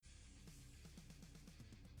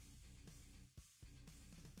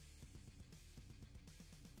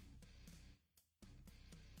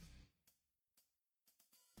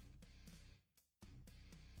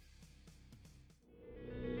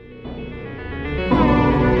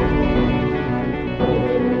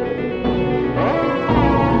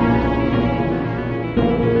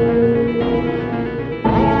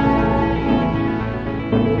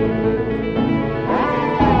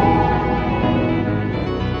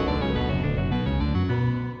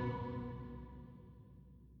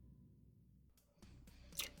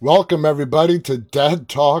Welcome, everybody, to Dead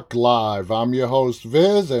Talk Live. I'm your host,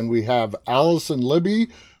 Viz, and we have Allison Libby,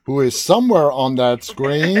 who is somewhere on that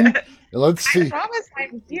screen. Let's see. I promise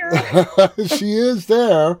I'm here. She is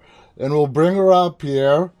there, and we'll bring her up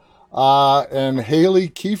here. And Haley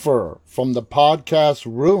Kiefer from the podcast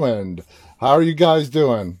Ruined. How are you guys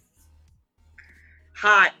doing?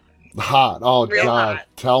 Hot. Hot. Oh, Real God. hot.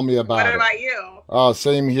 Tell me about it. What about you?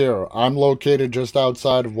 Same here. I'm located just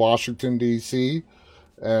outside of Washington, D.C.,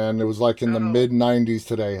 and it was like in the mid-90s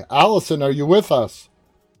today. Allison, are you with us?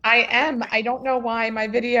 I am. I don't know why my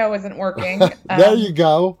video isn't working. There you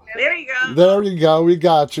go. There you go. There you go. We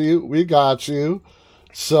got you. We got you.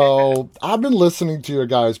 So I've been listening to your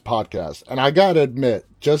guys' podcast, and I gotta admit,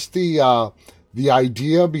 just the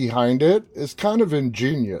idea behind it is kind of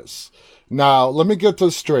ingenious. Now, let me get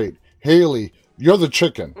this straight. Haley, you're the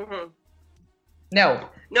chicken. Mm-hmm. No.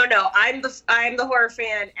 No. I'm the horror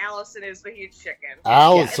fan. Allison is the huge chicken.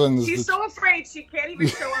 Allison's She's so afraid she can't even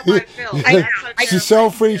show up on film. Yeah. She's so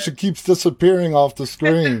afraid she keeps disappearing off the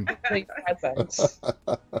screen.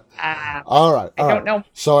 All right. I don't know.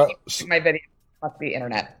 So My video must be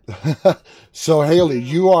internet. So Haley,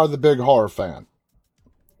 you are the big horror fan.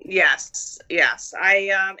 Yes.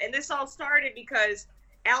 I and this all started because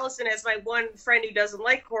Allison, as my one friend who doesn't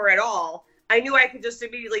like horror at all, I knew I could just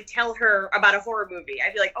immediately tell her about a horror movie.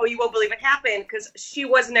 I'd be like, "Oh, you won't believe it happened," because she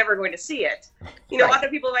was never going to see it. You know, other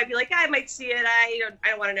people might be like, "I might see it. I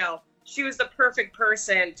don't want to know." She was the perfect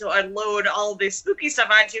person to unload all this spooky stuff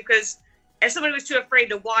onto, because as someone who was too afraid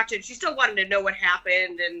to watch it, she still wanted to know what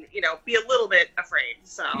happened and, you know, be a little bit afraid.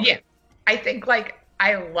 So yeah, I think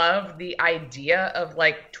I love the idea of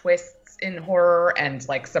twists in horror and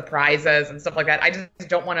surprises and stuff like that. I just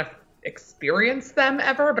don't want to experience them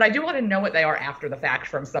ever, but I do want to know what they are after the fact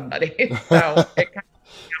from somebody. So it kind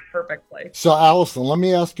of perfectly. So Allison, let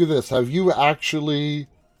me ask you this: have you actually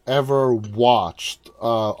ever watched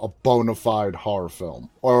a bona fide horror film,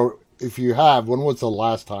 or if you have, when was the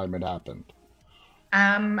last time it happened?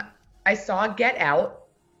 I saw Get Out.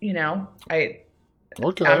 You know, I'm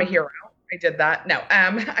a hero. I did that. No,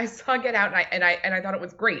 I saw Get Out, and I thought it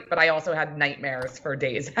was great, but I also had nightmares for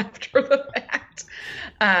days after the fact.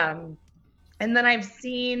 And then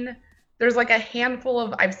there's a handful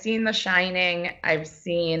of, I've seen The Shining. I've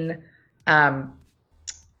seen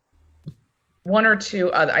one or two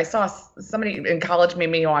other. I saw somebody in college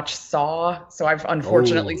made me watch Saw, so I've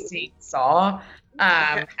unfortunately seen Saw.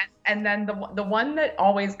 And then the one that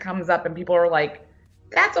always comes up, and people are like,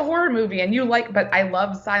 "That's a horror movie," and but I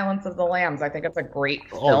love Silence of the Lambs. I think it's a great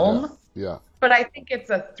film. Oh, yeah. But I think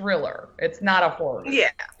it's a thriller. It's not a horror.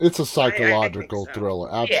 Yeah. It's a psychological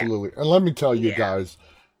thriller. Absolutely. Yeah. And let me tell you guys,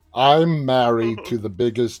 I'm married to the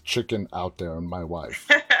biggest chicken out there, and my wife.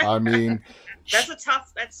 I mean, that's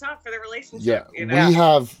tough for the relationship. Yeah. You know? We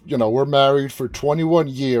have, we're married for 21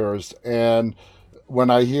 years, and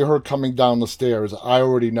when I hear her coming down the stairs, I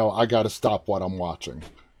already know I got to stop what I'm watching.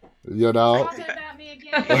 You know? Talking about me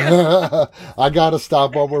again. I got to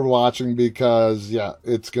stop what we're watching because,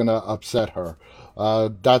 it's going to upset her.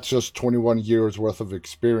 That's just 21 years worth of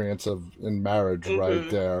experience in marriage right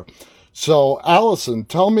there. So, Allison,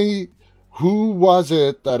 tell me, who was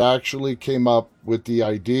it that actually came up with the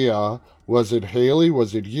idea? Was it Haley?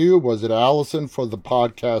 Was it you? Was it Allison for the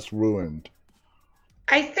podcast Ruined?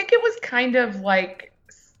 I think it was kind of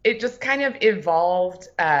it just kind of evolved.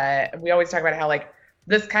 We always talk about how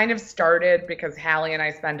this kind of started because Hallie and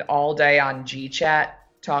I spend all day on GChat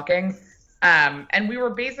talking. And we were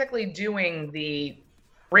basically doing the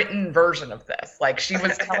written version of this. She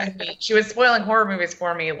was telling me, she was spoiling horror movies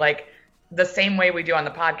for me, the same way we do on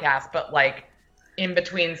the podcast, but in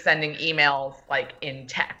between sending emails, in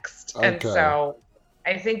text. Okay. And so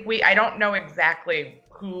I think I don't know exactly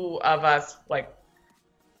who of us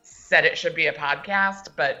said it should be a podcast,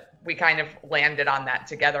 but we kind of landed on that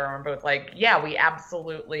together, and we're both we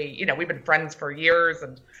absolutely, we've been friends for years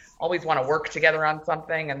and always want to work together on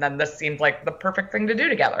something, and then this seemed like the perfect thing to do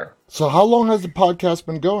together. So how long has the podcast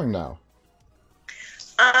been going now?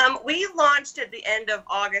 We launched at the end of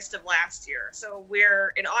August of last year, so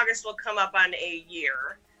in August we'll come up on a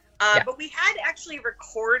year. But we had actually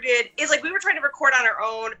recorded, we were trying to record on our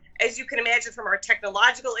own, as you can imagine from our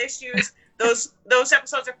technological issues. Those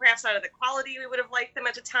episodes are perhaps not of the quality we would have liked them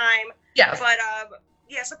at the time. Yes. But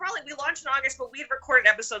so probably we launched in August, but we had recorded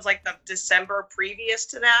episodes the December previous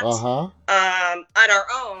to that on our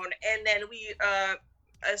own, and then we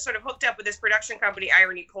sort of hooked up with this production company,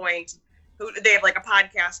 Irony Point, who they have a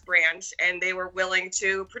podcast branch, and they were willing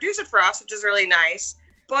to produce it for us, which is really nice.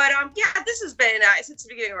 But this has been since the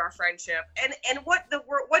beginning of our friendship, and what the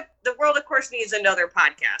world of course needs another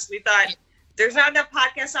podcast. We thought There's not enough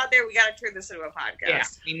podcasts out there. We got to turn this into a podcast. Yeah,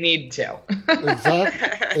 we need to.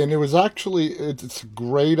 Exactly. And it's a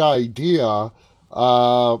great idea.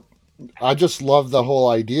 I just love the whole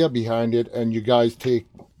idea behind it. And you guys take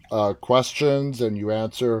questions and you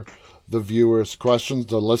answer the viewers' questions,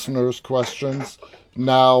 the listeners' questions.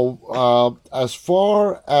 Now, as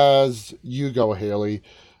far as you go, Haley,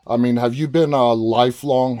 I mean, have you been a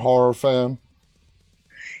lifelong horror fan?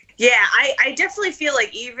 Yeah, I definitely feel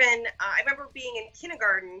like even I remember being in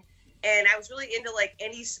kindergarten and I was really into like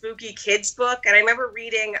any spooky kids book. And I remember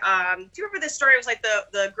reading, do you remember this story? It was like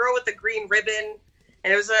the girl with the green ribbon.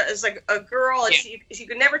 And it was like a girl, and she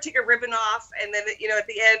could never take her ribbon off. And then, you know, at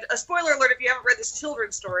the end, a spoiler alert if you haven't read this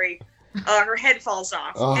children's story, her head falls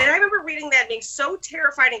off. Oh. And I remember reading that and being so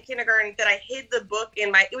terrified in kindergarten that I hid the book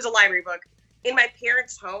it was a library book, in my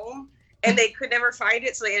parents' home. And they could never find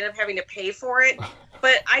it, so they ended up having to pay for it.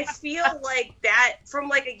 But I feel like that from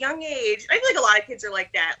like a young age, I feel like a lot of kids are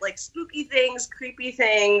like that. Like spooky things, creepy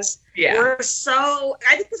things were so,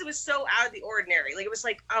 I think because it was so out of the ordinary. Like it was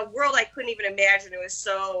like a world I couldn't even imagine. It was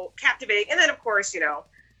so captivating. And then of course, you know,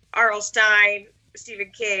 R.L. Stein,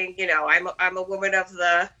 Stephen King, you know, I'm a woman of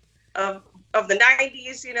the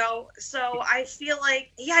 90s, you know. So I feel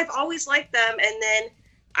like, yeah, I've always liked them. And then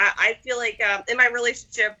I feel like in my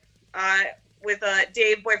relationship, with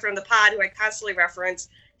Dave, boyfriend of the pod, who I constantly reference.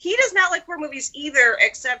 He does not like horror movies either,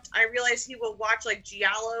 except I realize he will watch like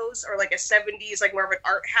Giallos or like a 70s, like more of an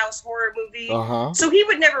art house horror movie. Uh-huh. So he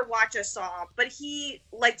would never watch a Saw, but he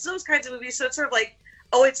likes those kinds of movies. So it's sort of like,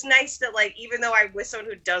 oh, it's nice that like, even though I'm with someone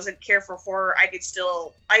who doesn't care for horror, I could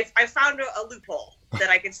still, I found a loophole that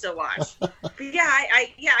I can still watch. But yeah,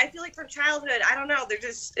 I feel like from childhood, I don't know,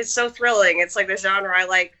 it's so thrilling. It's like the genre I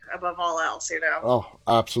like above all else, you know? Oh,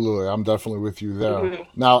 absolutely. I'm definitely with you there. Mm-hmm.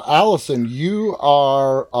 Now, Allison, you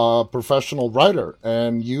are a professional writer,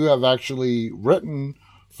 and you have actually written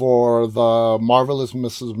for the Marvelous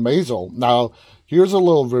Mrs. Maisel. Now, here's a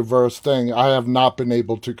little reverse thing. I have not been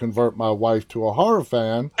able to convert my wife to a horror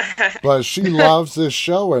fan, but she loves this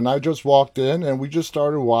show, and I just walked in, and we just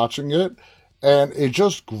started watching it, and it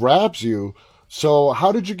just grabs you. So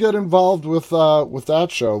how did you get involved with that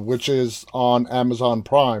show, which is on Amazon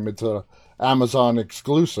Prime? It's a Amazon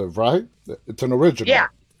exclusive, right? It's an original. Yeah.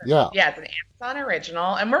 Yeah. Yeah, it's an Amazon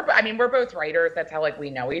original. And we're both writers. That's how like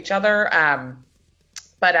we know each other.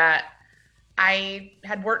 But I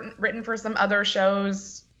had written for some other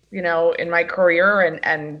shows, you know, in my career,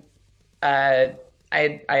 and I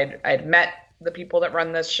had met the people that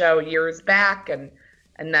run this show years back, and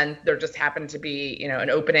then there just happened to be, you know,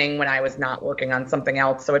 an opening when I was not working on something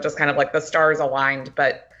else. So it just kind of like the stars aligned,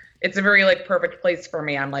 but it's a very like perfect place for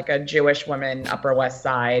me. I'm like a Jewish woman, Upper West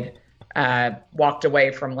Side, walked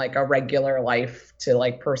away from like a regular life to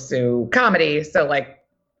like pursue comedy. So like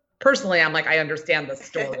personally, I'm like, I understand the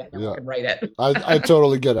story. I can write it. I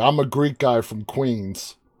totally get it. I'm a Greek guy from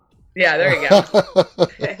Queens. Yeah, there you go.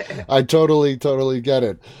 I totally get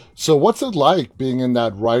it. So what's it like being in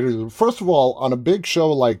that writer's... First of all, on a big show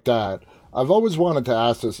like that, I've always wanted to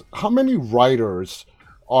ask this, how many writers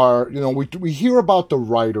are, you know, we hear about the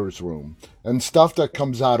writer's room and stuff that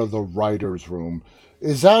comes out of the writer's room.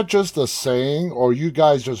 Is that just a saying, or are you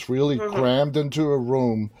guys just really crammed into a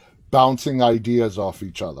room bouncing ideas off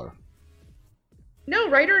each other? No,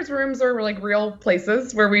 writers' rooms are like real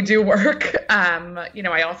places where we do work. You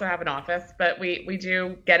know, I also have an office, but we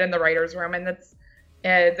do get in the writers' room, and that's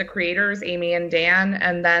the creators, Amy and Dan,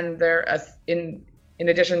 and then in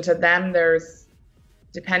addition to them, there's,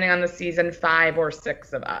 depending on the season, 5 or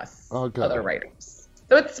 6 of us, other writers.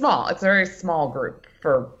 So it's small. It's a very small group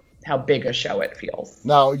for how big a show it feels.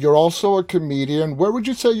 Now, you're also a comedian. Where would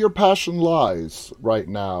you say your passion lies right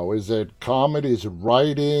now? Is it comedy? Is it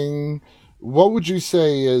writing? What would you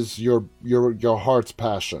say is your heart's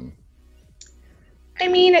passion? I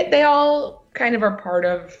mean, they all kind of are part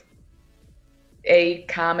of a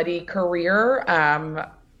comedy career.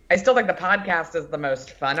 I still think the podcast is the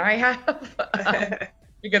most fun I have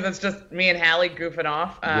because it's just me and Hallie goofing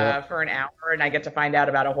off for an hour, and I get to find out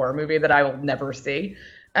about a horror movie that I will never see.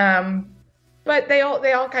 But they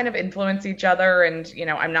all kind of influence each other, and you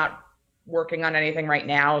know, I'm not working on anything right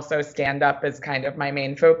now, so stand-up is kind of my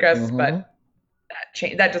main focus, but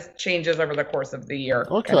that just changes over the course of the year.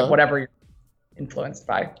 Okay. Kind of whatever you're influenced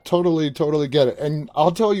by. Totally get it. And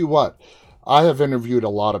I'll tell you what, I have interviewed a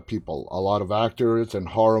lot of people, a lot of actors and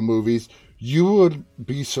horror movies. You would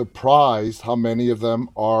be surprised how many of them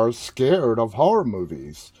are scared of horror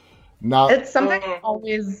movies. Now, it's something I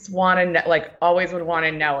always want to know, like always would want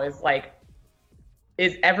to know is like,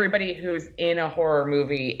 is everybody who's in a horror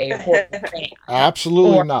movie a horror fan?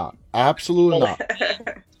 Absolutely not. Absolutely not.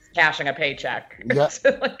 cashing a paycheck. Yeah.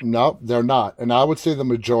 Like, No, they're not. And I would say the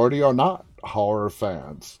majority are not horror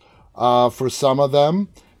fans. For some of them,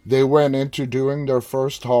 they went into doing their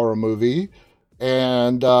first horror movie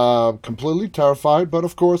and completely terrified. But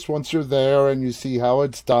of course, once you're there and you see how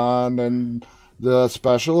it's done and the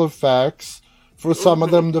special effects, for some of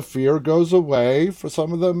them, the fear goes away. For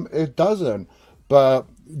some of them, it doesn't. But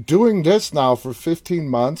doing this now for 15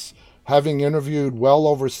 months, having interviewed well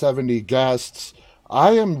over 70 guests,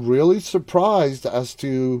 I am really surprised as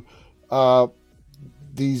to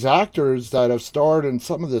these actors that have starred in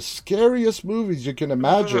some of the scariest movies you can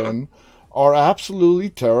imagine are absolutely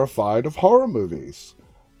terrified of horror movies.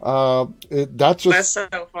 That's so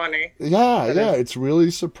funny. Yeah, it's really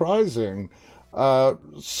surprising.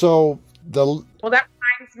 So well, that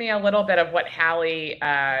reminds me a little bit of what Hallie,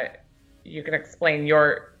 you can explain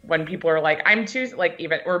when people are like, I'm too, like,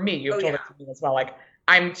 even, or me, you've told it to me as well, like,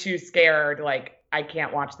 I'm too scared, like, I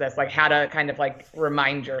can't watch this, like, how to kind of, like,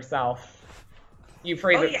 remind yourself. You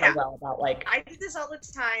phrase it so well about, like... I do this all the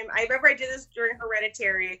time. I remember I did this during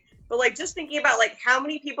Hereditary, but, like, just thinking about, like, how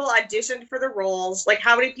many people auditioned for the roles, like,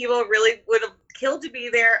 how many people really would have killed to be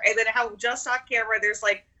there, and then how just off camera there's,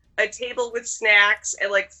 like, a table with snacks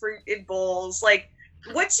and, like, fruit in bowls, like,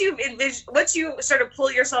 once you sort of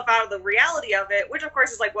pull yourself out of the reality of it, which, of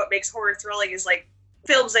course, is, like, what makes horror thrilling, is, like,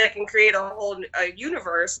 films that can create a whole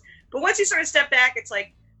universe, but once you sort of step back, it's,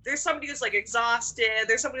 like, there's somebody who's, like, exhausted.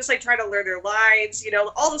 There's somebody who's, like, trying to learn their lines, you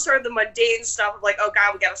know, all the sort of the mundane stuff of, like, oh,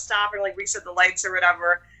 God, we got to stop and, like, reset the lights or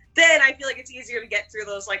whatever. Then I feel like it's easier to get through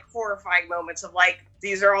those, like, horrifying moments of, like,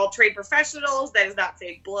 these are all trained professionals. That is not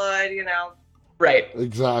fake blood, you know? Right.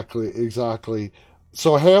 Exactly.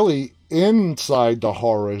 So, Haley, inside the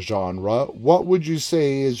horror genre, what would you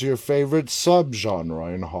say is your favorite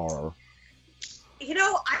subgenre in horror? You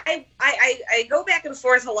know, I go back and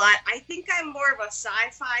forth a lot. I think I'm more of a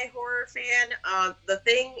sci-fi horror fan. The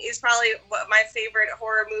Thing is probably my favorite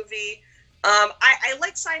horror movie. I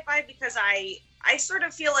like sci-fi because I sort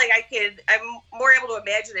of feel like I'm more able to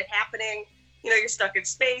imagine it happening. You know, you're stuck in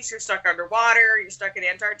space, you're stuck underwater, you're stuck in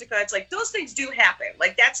Antarctica. It's like, those things do happen.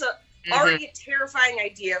 Like, that's already a terrifying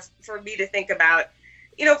idea for me to think about.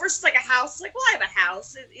 You know, versus like a house. It's like, well, I have a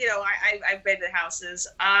house. You know, I've been to houses.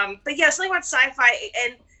 But yeah, something about sci-fi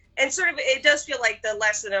and sort of, it does feel like the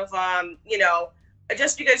lesson of, you know,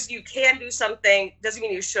 just because you can do something doesn't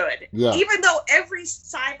mean you should. Yeah. Even though every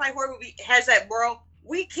sci-fi horror movie has that moral,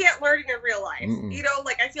 we can't learn it in real life. You know,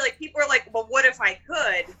 like, I feel like people are like, well, what if I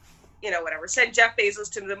could? You know, whatever, send Jeff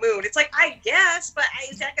Bezos to the moon. It's like, I guess, but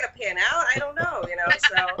is that going to pan out? I don't know, you know?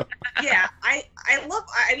 So, yeah, I love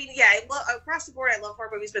across the board, I love horror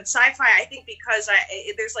movies, but sci-fi, I think because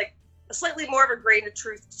there's, like, a slightly more of a grain of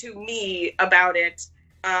truth to me about it,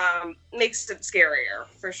 makes it scarier,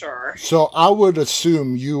 for sure. So I would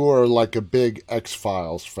assume you are, like, a big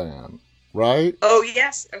X-Files fan, right? Oh,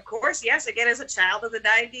 yes, of course, yes. Again, as a child of the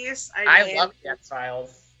 90s. I love the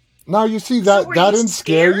X-Files. Now, you see, that didn't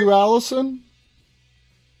scare you, Allison?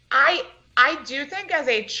 I do think as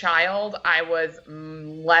a child, I was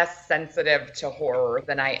less sensitive to horror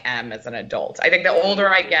than I am as an adult. I think the older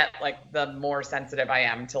I get, like, the more sensitive I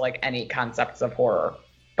am to, like, any concepts of horror.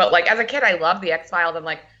 But, like, as a kid, I loved the X-Files and,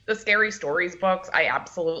 like, the Scary Stories books. I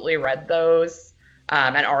absolutely read those.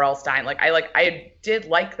 And R.L. Stine. I did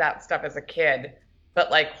like that stuff as a kid.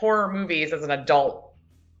 But, like, horror movies as an adult,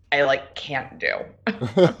 I, like, can't do.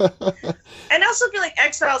 And I also feel like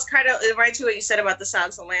X-Files kind of reminds you what you said about the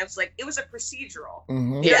Silence of the Lambs. Like, it was a procedural.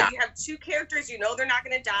 Mm-hmm. You know, you have two characters, you know they're not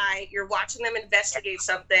going to die. You're watching them investigate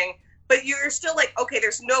something. But you're still like, okay,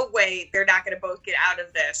 there's no way they're not going to both get out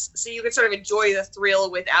of this. So you can sort of enjoy the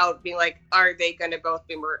thrill without being like, are they going to both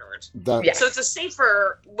be murdered? So it's a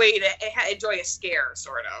safer way to enjoy a scare,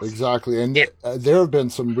 sort of. Exactly. And there have been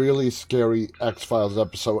some really scary X-Files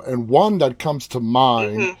episodes. And one that comes to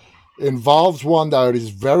mind involves one that is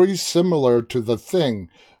very similar to The Thing.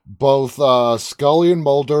 Both Scully and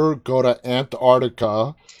Mulder go to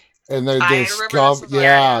Antarctica. And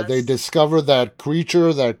they discover that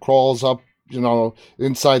creature that crawls up, you know,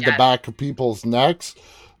 inside the back of people's necks.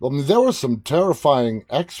 I mean, there were some terrifying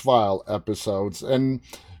X-File episodes. And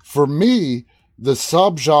for me, the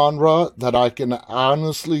subgenre that I can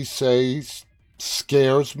honestly say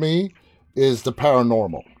scares me is the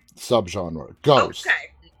paranormal subgenre. Ghosts. Okay.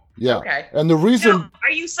 Yeah. Okay. And the reason... Now,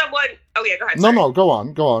 are you someone... Oh, yeah, go ahead. No, go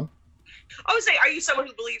on. I would say, are you someone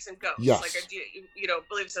who believes in ghosts? Yes. Like, you know,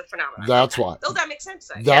 believes in phenomenon? That's why. Oh, that makes sense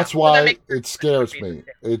then. That's why it scares me.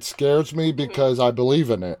 It scares me because I believe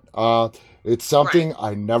in it. It's something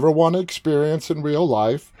I never want to experience in real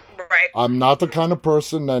life. Right. I'm not the kind of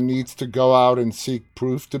person that needs to go out and seek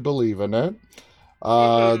proof to believe in it.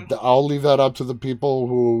 I'll leave that up to the people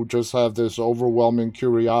who just have this overwhelming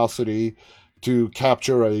curiosity to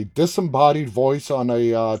capture a disembodied voice on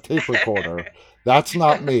a tape recorder. That's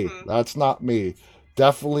not me. That's not me.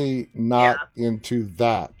 Definitely not into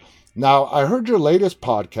that. Now, I heard your latest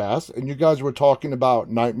podcast, and you guys were talking about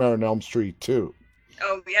Nightmare on Elm Street 2.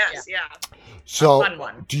 Oh, yes, yeah. So, A fun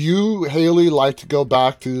one. do you, Haley, like to go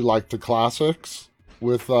back to like the classics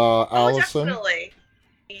with Allison? Definitely.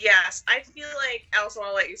 Yes, I feel like Allison,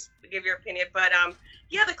 I'll let you give your opinion, but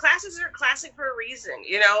yeah, the classics are classic for a reason.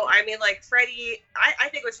 You know, I mean, like Freddy. I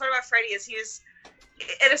think what's fun about Freddy is he's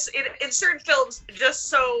in certain films just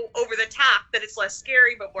so over the top that it's less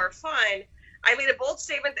scary but more fun. I made a bold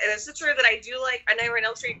statement, and it's true that I do like A Nightmare on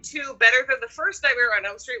Elm Street 2 better than the first Nightmare on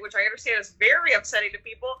Elm Street, which I understand is very upsetting to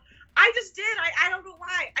people. I just did. I don't know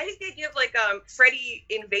why. I think the idea of like Freddy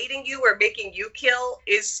invading you or making you kill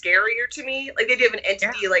is scarier to me. Like the idea of an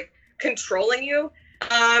entity like controlling you.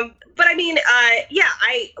 But I mean,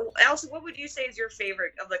 Allison, what would you say is your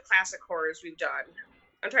favorite of the classic horrors we've done?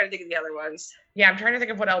 I'm trying to think of the other ones. Yeah, I'm trying to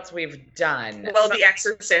think of what else we've done. Well, The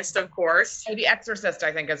Exorcist, of course. The Exorcist,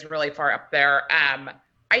 I think, is really far up there.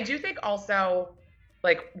 I do think also,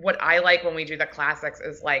 like, what I like when we do the classics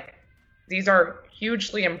is, like, these are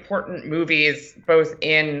hugely important movies, both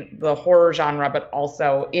in the horror genre, but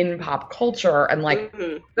also in pop culture. And, like,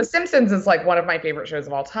 The Simpsons is, like, one of my favorite shows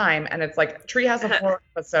of all time. And it's, like, Treehouse of Horror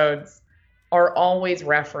episodes are always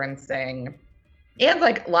referencing, and,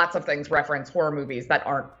 like, lots of things reference horror movies that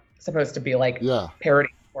aren't supposed to be, like, parody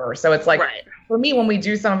horror. So it's, like, for me, when we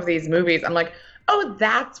do some of these movies, I'm like, oh,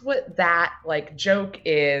 that's what that, like, joke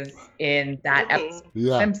is in that episode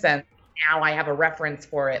of Simpsons. Now I have a reference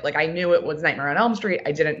for it. Like, I knew it was Nightmare on Elm Street.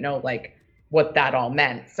 I didn't know, like, what that all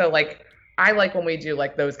meant. So, like, I like when we do,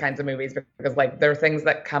 like, those kinds of movies because, like, there are things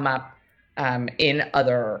that come up in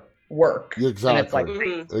other work. Exactly. And it's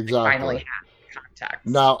like, finally have context.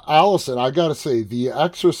 Now, Allison, I gotta say, The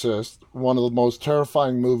Exorcist, one of the most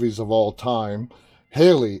terrifying movies of all time.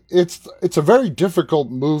 Haley, it's a very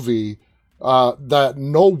difficult movie that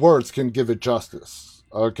no words can give it justice.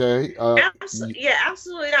 Okay.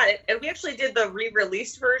 Absolutely not. And we actually did the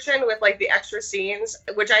re-released version with like the extra scenes,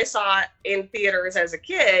 which I saw in theaters as a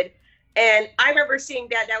kid. And I remember seeing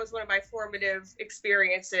that. That was one of my formative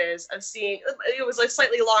experiences of seeing. It was like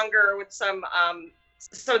slightly longer with some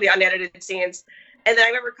of the unedited scenes. And then I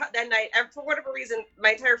remember that night, and for whatever reason,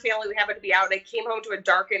 my entire family, we happened to be out, and I came home to a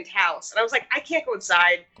darkened house. And I was like, I can't go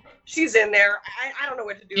inside. She's in there. I don't know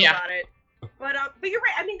what to do about it. But you're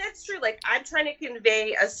right. I mean, that's true. Like, I'm trying to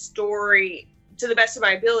convey a story to the best of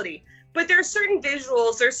my ability. But there's certain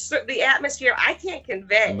visuals, there's the atmosphere I can't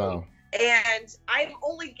convey. No. And I'm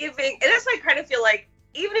only giving, and that's why I kind of feel like,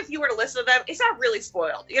 even if you were to listen to them, it's not really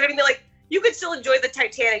spoiled. You know what I mean? Like, you could still enjoy the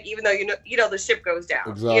Titanic, even though you know the ship goes down.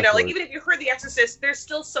 Exactly. You know, like even if you heard The Exorcist, there's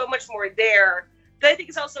still so much more there. That I think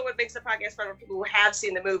is also what makes the podcast fun for people who have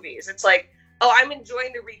seen the movies. It's like, oh, I'm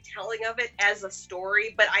enjoying the retelling of it as a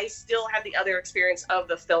story, but I still have the other experience of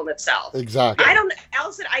the film itself. Exactly.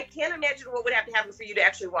 Allison, I can't imagine what would have to happen for you to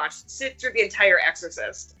actually sit through the entire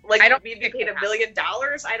Exorcist. Like, you'd be paid $1 million?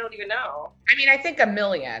 I don't even know. I mean, I think $1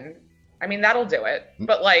 million. I mean, that'll do it.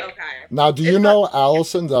 But, like... Okay. Now, do you know,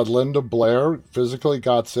 Allison, that Linda Blair physically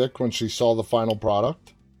got sick when she saw the final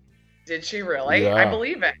product? Did she really? Yeah. I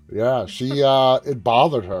believe it. Yeah, it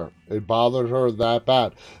bothered her. It bothered her that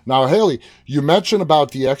bad. Now, Haley, you mentioned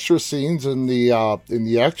about the extra scenes in the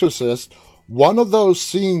Exorcist. One of those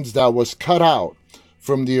scenes that was cut out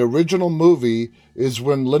from the original movie is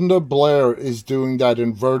when Linda Blair is doing that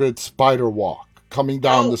inverted spider walk, coming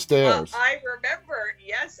down the stairs. I remember.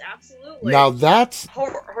 Yes, absolutely. Now, that's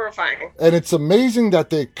horrifying. And it's amazing that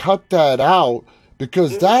they cut that out,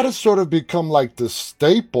 because that has sort of become like the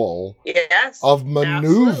staple of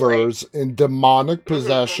maneuvers in demonic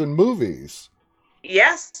possession movies.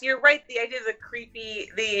 Yes, you're right. The idea of the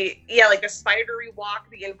creepy, like the spidery walk,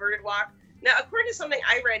 the inverted walk. Now, according to something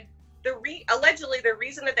I read, allegedly the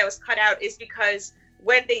reason that was cut out is because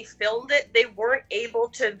when they filmed it, they weren't able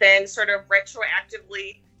to then sort of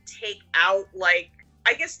retroactively take out, like,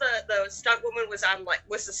 I guess the stunt woman was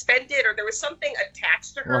suspended, or there was something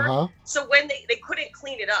attached to her. So when they couldn't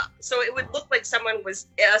clean it up, so it would look like someone was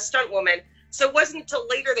a stunt woman. So it wasn't until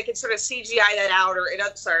later they could sort of CGI that out, or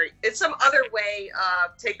it's some other way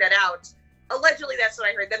take that out. Allegedly, that's what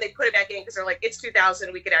I heard. Then they put it back in because they're like, it's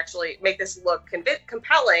 2000, we could actually make this look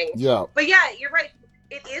compelling. Yeah. But yeah, you're right.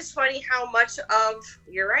 It is funny how much of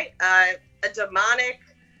a demonic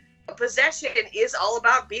possession is all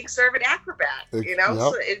about being sort of an acrobat, so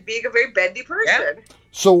being a very bendy person.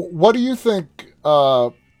 So what do you think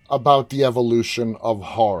about the evolution of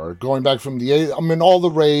horror, going back from all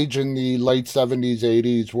the rage in the late 70s,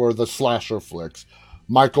 80s were the slasher flicks.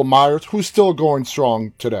 Michael Myers, who's still going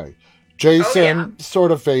strong today. Jason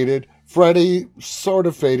sort of faded. Freddy sort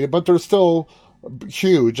of faded, but they're still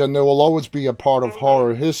huge, and they will always be a part of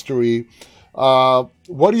horror history.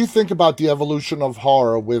 What do you think about the evolution of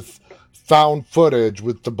horror with found footage,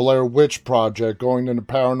 with the Blair Witch Project, going into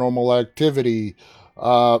Paranormal Activity,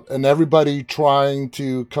 and everybody trying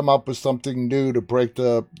to come up with something new to break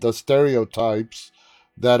the stereotypes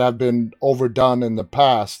that have been overdone in the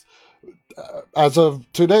past? As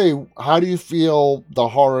of today, how do you feel the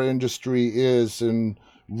horror industry is in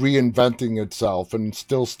reinventing itself and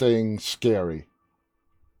still staying scary?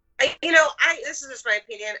 This is just my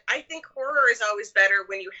opinion. I think horror is always better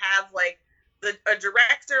when you have like a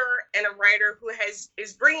director and a writer who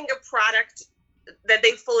is bringing a product that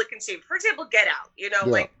they fully conceived. For example, Get Out.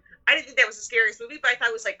 Like I didn't think that was the scariest movie, but I thought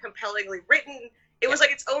it was like compellingly written. It was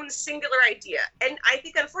like its own singular idea. And I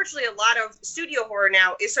think unfortunately a lot of studio horror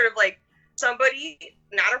now is sort of like somebody,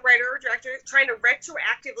 not a writer or director, trying to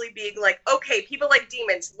retroactively being like, okay, people like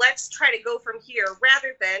demons, let's try to go from here,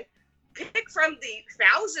 rather than pick from the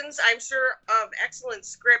thousands, I'm sure, of excellent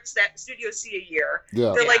scripts that studios see a year.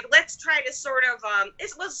 They're like, let's try to sort of,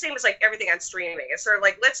 it's the same as like everything on streaming. It's sort of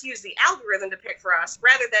like, let's use the algorithm to pick for us,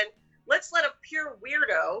 rather than let's let a pure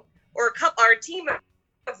weirdo or a team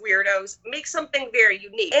of weirdos make something very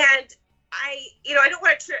unique. And I don't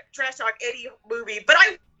want to trash talk any movie, but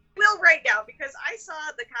I will right now, because I saw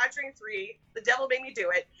The Conjuring 3, The Devil Made Me Do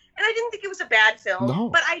It, and I didn't think it was a bad film. No.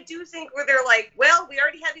 But I do think where they're like, well, we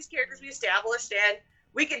already have these characters we established, and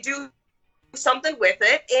we could do something with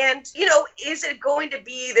it. And, is it going to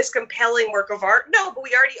be this compelling work of art? No, but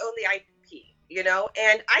we already own the IP,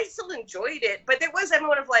 and I still enjoyed it. But there was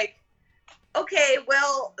everyone of like, okay,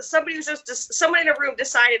 well, someone in a room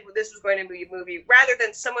decided this was going to be a movie, rather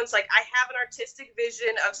than someone's like, I have an artistic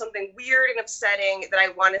vision of something weird and upsetting that I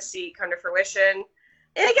want to see come to fruition.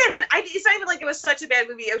 And again, it's not even like it was such a bad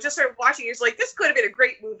movie. I was just sort of watching it. It's like, this could have been a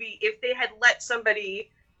great movie if they had let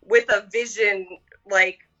somebody with a vision,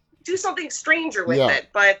 like, do something stranger with it.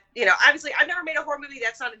 But, obviously, I've never made a horror movie.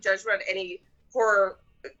 That's not a judgment on any horror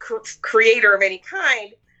creator of any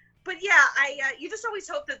kind. But yeah, you just always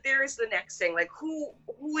hope that there is the next thing. Like, who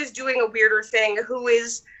is doing a weirder thing? Who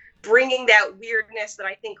is bringing that weirdness that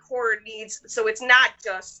I think horror needs? So it's not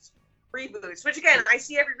just reboots. Which again, I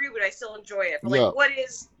see every reboot, I still enjoy it. But like, what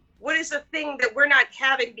is the thing that we're not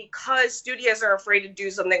having because studios are afraid to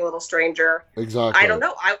do something a little stranger? Exactly. I don't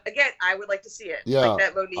know. I would like to see it. Yeah, like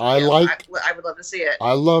that Monique, I would love to see it.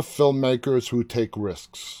 I love filmmakers who take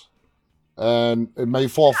risks, and it may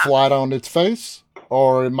fall flat on its face,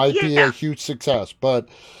 or it might be a huge success. But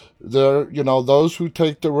those who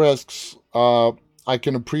take the risks, I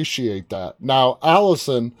can appreciate that. Now,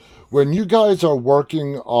 Allison, when you guys are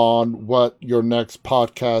working on what your next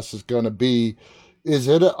podcast is going to be, is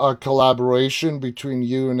it a collaboration between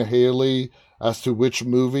you and Haley as to which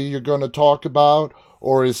movie you're going to talk about?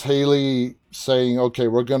 Or is Haley saying, okay,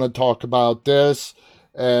 we're going to talk about this,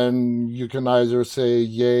 and you can either say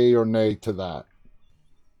yay or nay to that?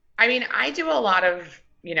 I mean, I do a lot of,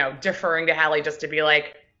 deferring to Hallie just to be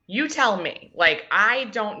like, you tell me. Like, I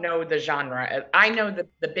don't know the genre. I know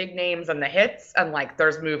the big names and the hits, and like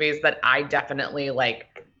there's movies that I definitely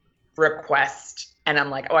like request, and I'm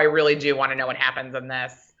like, oh, I really do want to know what happens in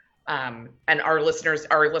this. And our listeners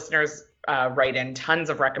write in tons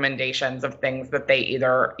of recommendations of things that they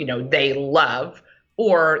either, they love,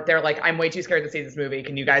 or they're like, I'm way too scared to see this movie.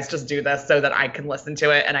 Can you guys just do this so that I can listen to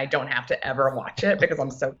it and I don't have to ever watch it because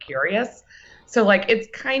I'm so curious. So like, it's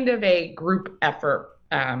kind of a group effort.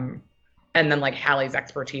 And then like Hallie's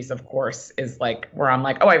expertise, of course, is like where I'm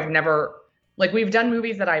like, oh, we've done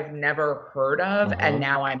movies that I've never heard of, and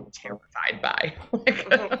now I'm terrified by.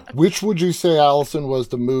 Which would you say, Allison, was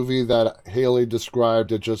the movie that Haley described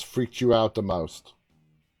that just freaked you out the most?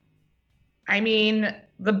 I mean,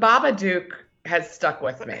 The Babadook has stuck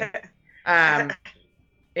with me.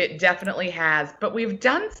 It definitely has. But we've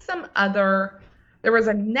done some other. There was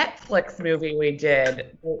a Netflix movie we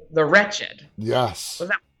did, The Wretched. Yes. Was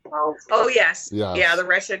that? Oh, yes. Yeah, The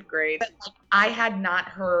Wretched, great. But, like, I had not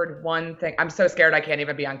heard one thing. I'm so scared I can't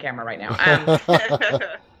even be on camera right now.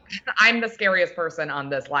 I'm the scariest person on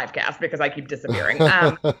this live cast because I keep disappearing.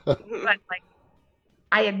 But like,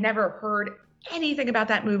 I had never heard anything about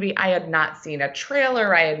that movie. I had not seen a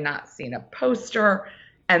trailer. I had not seen a poster.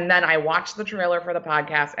 And then I watched the trailer for the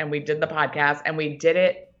podcast, and we did the podcast, and we did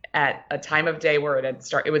it at a time of day where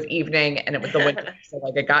it was evening, and it was the winter. So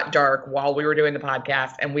like it got dark while we were doing the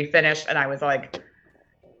podcast, and we finished, and I was like,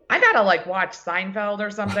 I gotta like watch Seinfeld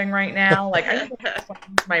or something right now. Like I need to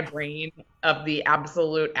cleanse my brain of the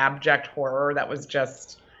absolute abject horror that was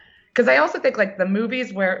just. Because I also think like the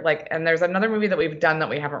movies where like, and there's another movie that we've done that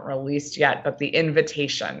we haven't released yet, but The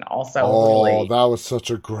Invitation also Oh, really. that was such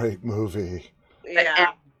a great movie.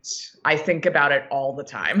 Yeah. I think about it all the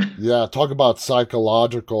time. Yeah, talk about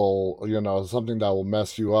psychological, something that will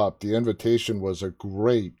mess you up. The Invitation was a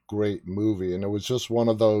great, great movie, and it was just one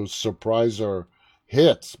of those surpriser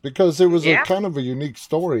hits because it was a Yeah. kind of a unique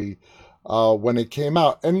story when it came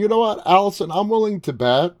out. And you know what, Allison, I'm willing to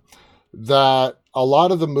bet that a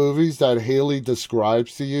lot of the movies that Haley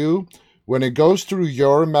describes to you, when it goes through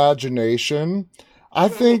your imagination, I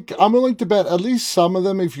think I'm willing to bet at least some of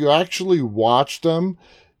them, if you actually watch them,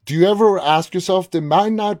 do you ever ask yourself, they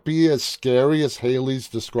might not be as scary as Haley's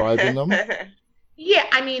describing them? Yeah,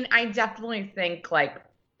 I mean, I definitely think like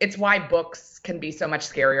it's why books can be so much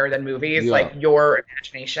scarier than movies. Yeah. Like your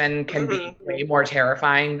imagination can be way more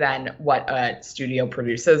terrifying than what a studio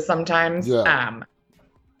produces sometimes. Yeah.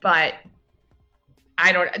 But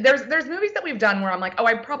I don't. There's movies that we've done where I'm like, oh,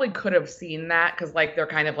 I probably could have seen that because like they're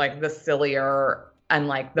kind of like the sillier and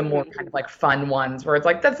like the more kind of like fun ones where it's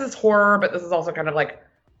like this is horror, but this is also kind of like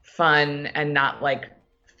fun and not like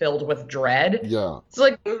filled with dread. Yeah. So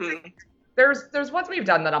like there's ones we've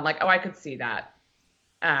done that I'm like, oh, I could see that.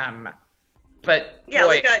 But Yeah, boy,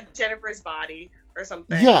 like a Jennifer's Body or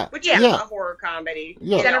something. Yeah, Which is yeah. a horror comedy.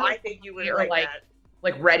 Yeah. You know, Jennifer's I think you would Body or like like- that.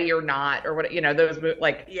 like Ready or Not or what those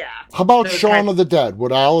like Yeah. How about Those Shaun kind- of the Dead?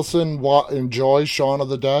 Would Allison enjoy Shaun of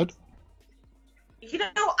the Dead? You know,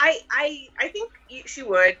 I think she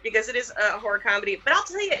would because it is a horror comedy. But I'll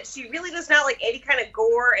tell you, she really does not like any kind of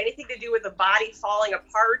gore, anything to do with the body falling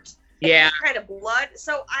apart. yeah. Any kind of blood.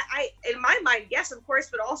 So I in my mind, yes, of course,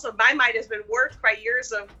 but also my mind has been worked by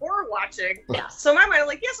years of horror watching. Yeah. So in my mind, I'm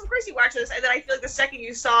like, yes, of course you watch this. And then I feel like the second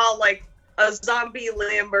you saw like a zombie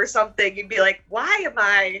limb or something, you'd be like, why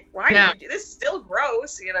Yeah. do this? Is still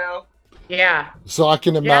gross, you know? Yeah. So I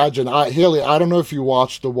can imagine. Haley, I don't know if you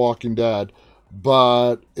watched The Walking Dead,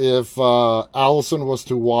 but if Allison was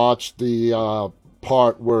to watch the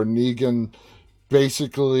part where Negan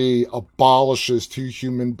basically abolishes two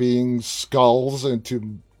human beings' skulls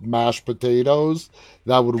into mashed potatoes,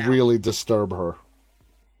 that would really disturb her.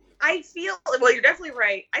 I feel well. You're definitely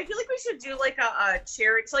right. I feel like we should do like a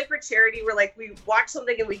charity. It's like for charity, where like we watch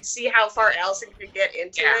something and we see how far Allison could get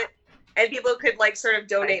into Yeah. it, and people could like sort of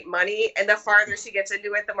donate money. And the farther she gets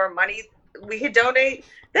into it, the more money we could donate.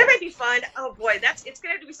 That might be fun. Oh boy, it's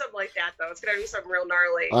gonna have to be something like that though. It's gonna be something real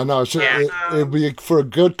gnarly. I know. Yeah. It'd be for a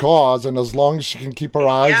good cause, and as long as she can keep her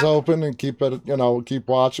eyes Yeah. open and keep it, keep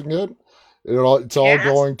watching it, it's all Yeah,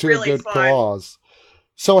 going it's to really a good fun. cause.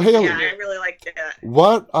 So Haley, Yeah, I really like that.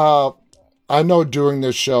 what I know doing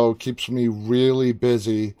this show keeps me really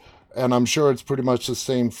busy, and I'm sure it's pretty much the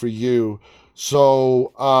same for you.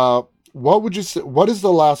 So, what would you say? What is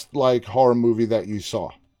the last like horror movie that you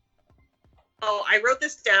saw? Oh, I wrote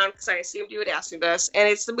this down because I assumed you would ask me this, and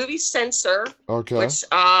it's the movie Censor, Okay. which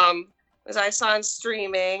as I saw on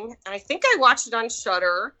streaming, and I think I watched it on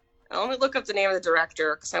Shudder. I only look up the name of the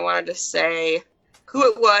director because I wanted to say who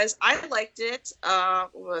it was. I liked it.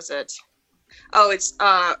 What was it? Oh, it's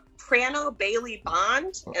Prano Bailey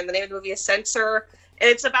Bond, and the name of the movie is Censor. And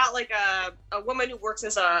it's about like a woman who works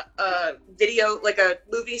as a video, like a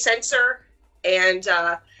movie censor, and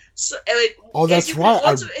Oh, that's right.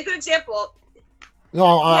 Also, a good example. No,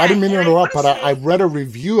 I Yeah, didn't mean to and I interrupt, but wanna I say- read a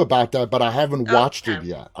review about that, but I haven't watched it Okay.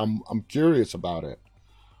 yet. I'm curious about it.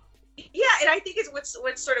 Yeah, and I think it's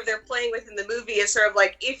what's sort of they're playing with in the movie is sort of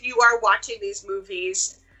like if you are watching these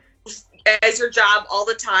movies as your job all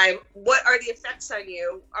the time, what are the effects on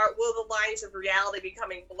you? Will the lines of reality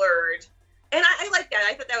becoming blurred? And I like that.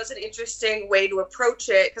 I thought that was an interesting way to approach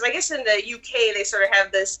it because I guess in the UK they sort of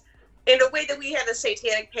have this, in a way that we have the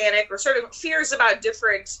Satanic Panic or sort of fears about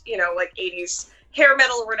different, like 80s hair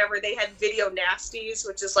metal or whatever. They had video nasties,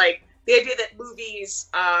 which is like the idea that movies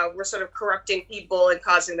were sort of corrupting people and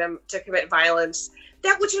causing them to commit violence.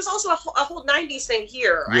 That, which was also a whole 90s thing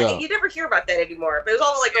here. Yeah. You never hear about that anymore. But it was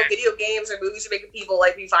all like, video games or movies are making people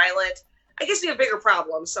like be violent. I guess we have bigger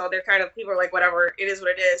problems. So they're kind of, people are like, whatever, it is what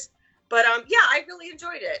it is. But yeah, I really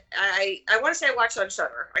enjoyed it. I want to say I watched it on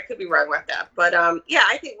Shudder. I could be wrong with that. But yeah,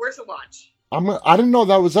 I think worth a watch. I didn't know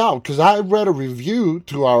that was out because I read a review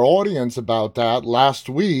to our audience about that last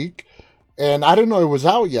week, and I didn't know it was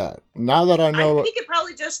out yet. Now that I know, I think it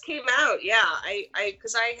probably just came out. Yeah,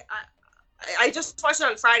 because I just watched it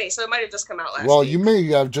on Friday, so it might have just come out last week. well, you may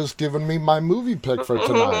have just given me my movie pick for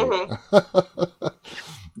tonight.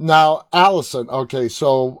 Now, Allison, okay,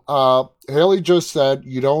 so Haley just said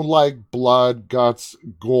you don't like blood, guts,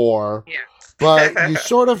 gore, Yeah. but you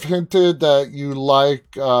sort of hinted that you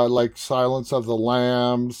like Silence of the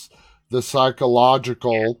Lambs, the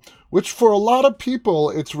psychological, which for a lot of people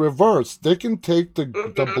it's reversed. They can take the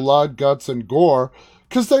blood, guts, and gore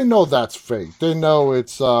because they know that's fake. They know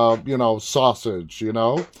it's sausage.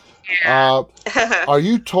 Yeah. Are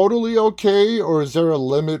you totally okay, or is there a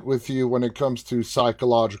limit with you when it comes to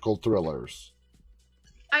psychological thrillers?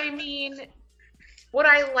 I mean, what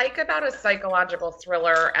I like about a psychological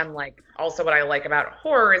thriller and like also what I like about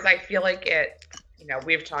horror is I feel like it,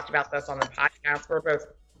 we've talked about this on the podcast. We're both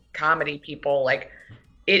comedy people. Like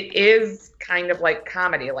it is kind of like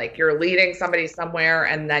comedy. Like you're leading somebody somewhere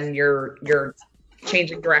and then you're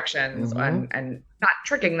changing directions and not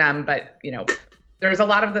tricking them, but there's a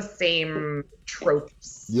lot of the same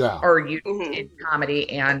tropes are used in comedy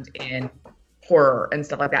and in horror and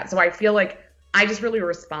stuff like that. So I feel like I just really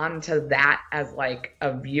respond to that as like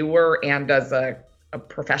a viewer and as a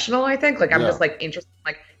professional, I think. Like I'm just like interested,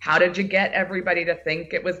 like how did you get everybody to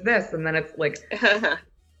think it was this? And then it's like,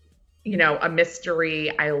 a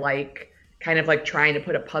mystery. I like kind of like trying to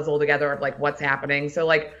put a puzzle together of like what's happening. So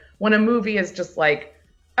like when a movie is just like,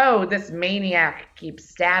 oh, this maniac keeps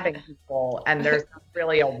stabbing people and there's not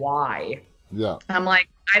really a why. Yeah. I'm like,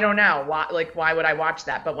 I don't know. Why would I watch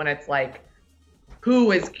that? But when it's like,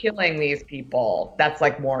 who is killing these people? That's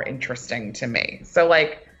like more interesting to me. So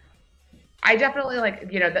like, I definitely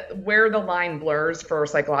like, where the line blurs for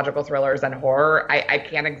psychological thrillers and horror, I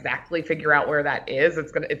can't exactly figure out where that is.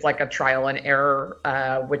 It's like a trial and error,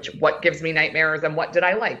 what gives me nightmares and what did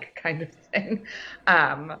I like kind of thing.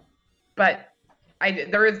 But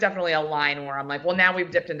there is definitely a line where I'm like, well, now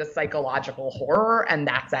we've dipped into psychological horror, and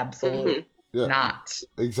that's absolutely not.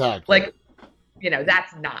 Exactly. Like,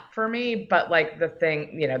 that's not for me, but like the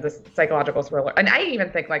thing, the psychological thriller. And I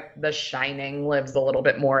even think like The Shining lives a little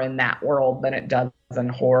bit more in that world than it does in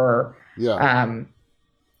horror. Yeah.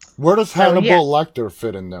 Where does Hannibal Lecter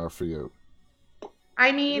fit in there for you?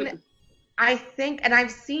 I mean, I think, and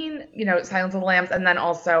I've seen, Silence of the Lambs, and then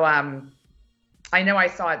also, I know I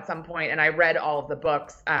saw at some point, and I read all of the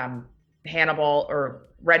books, Hannibal or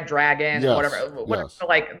Red Dragon, whatever,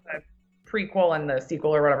 like the prequel and the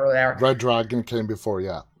sequel or whatever there. Red Dragon came before,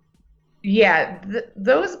 Yeah,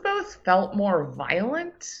 those both felt more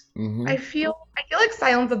violent. I feel like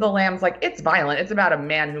Silence of the Lambs, like it's violent. It's about a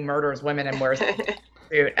man who murders women and wears a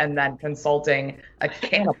suit and then consulting a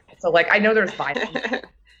cannibal. So like I know there's violence,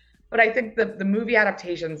 but I think the movie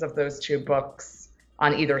adaptations of those two books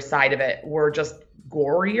on either side of it were just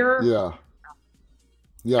gorier.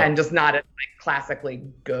 Yeah. And just not as like classically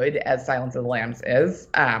good as Silence of the Lambs is.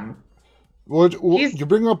 You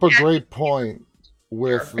bring up a great point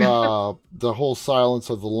with the whole Silence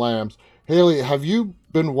of the Lambs. Haley, have you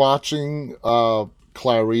been watching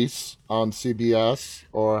Clarice on CBS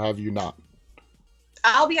or have you not?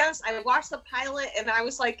 I'll be honest, I watched the pilot and I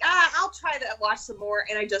was like, I'll try to watch some more,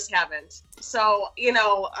 and I just haven't. So,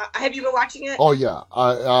 have you been watching it? Oh, yeah.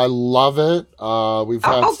 I love it. We've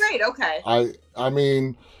had... Oh, great. Okay. I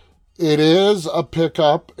mean, it is a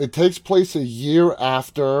pickup. It takes place a year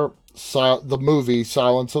after the movie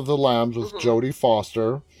Silence of the Lambs with Jodie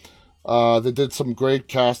Foster. They did some great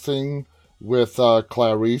casting with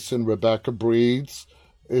Clarice and Rebecca Breeds.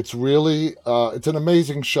 It's really, it's an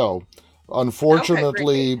amazing show.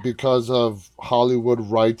 Unfortunately, because of Hollywood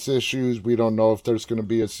rights issues, we don't know if there's going to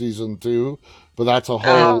be a season 2, but that's a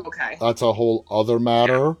whole other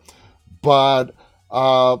matter. But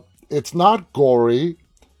it's not gory.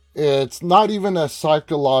 It's not even as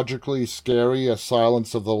psychologically scary as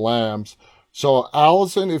Silence of the Lambs. So,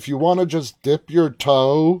 Allison, if you want to just dip your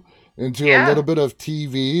toe into a little bit of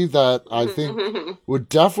TV that I think would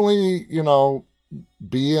definitely,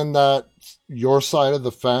 be in that your side of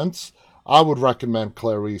the fence, I would recommend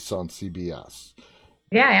Clarice on CBS.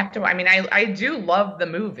 Yeah, I have to. I mean, I do love the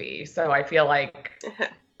movie, so I feel like a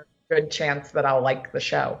good chance that I'll like the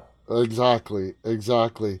show. Exactly.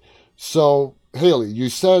 So, Haley, you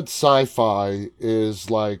said sci-fi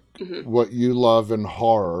is like what you love in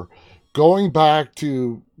horror. Going back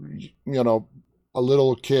to, a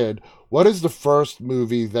little kid, what is the first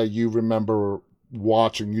movie that you remember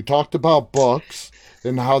watching? You talked about books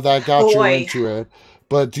and how that got you into it.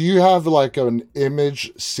 But do you have like an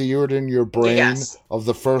image seared in your brain of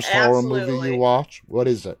the first horror movie you watched? What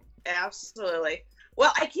is it? Absolutely.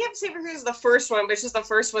 Well, I can't say if it was the first one, but it's just the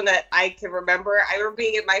first one that I can remember. I remember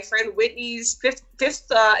being at my friend Whitney's I guess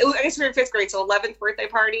we were in 5th grade, so 11th birthday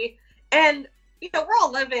party. And, we're all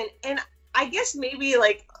 11. And I guess maybe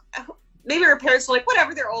her parents were like,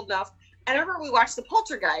 whatever, they're old enough. And I remember we watched The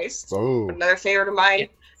Poltergeist, Oh. another favorite of mine.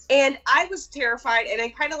 And I was terrified, and I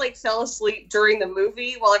kind of like fell asleep during the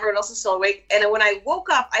movie while everyone else was still awake. And when I woke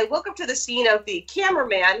up to the scene of the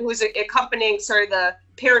cameraman who was accompanying sort of the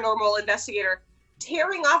paranormal investigator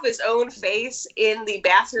tearing off his own face in the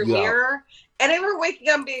bathroom mirror. And I remember waking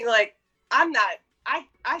up and being like,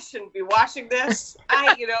 I shouldn't be watching this.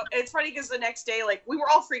 It's funny because the next day, like, we were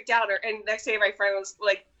all freaked out. And the next day, my friend was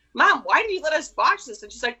like, Mom, why did you let us watch this?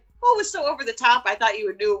 And she's like, oh, it was so over the top. I thought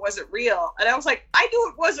you knew it wasn't real. And I was like, I knew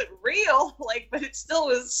it wasn't real, but it still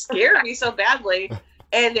was scared me so badly.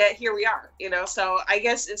 And here we are, So I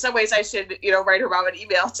guess in some ways I should, write her mom an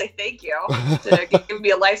email and say thank you to give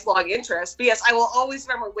me a lifelong interest. But yes, I will always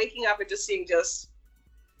remember waking up and just seeing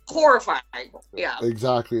horrifying. Yeah.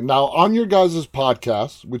 Exactly. Now, on your guys'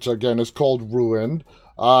 podcast, which again is called Ruined,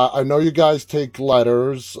 I know you guys take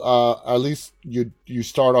letters. At least you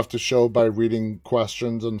start off the show by reading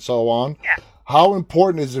questions and so on. Yeah. How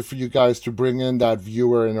important is it for you guys to bring in that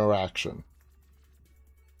viewer interaction?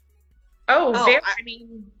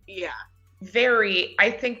 Very.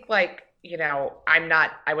 I think I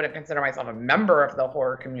wouldn't consider myself a member of the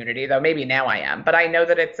horror community, though maybe now I am. But I know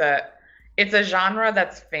that it's a genre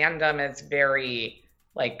that's fandom is very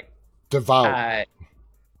devout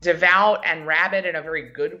and rabid in a very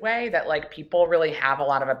good way, that people really have a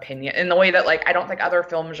lot of opinion in the way that I don't think other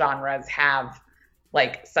film genres have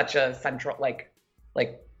such a central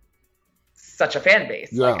such a fan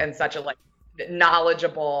base and such a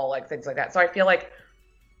knowledgeable things like that. So I feel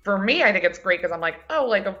for me, I think it's great because I'm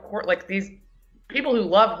of course these people who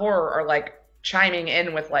love horror are chiming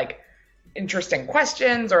in with interesting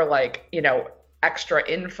questions or extra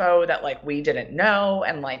info that we didn't know,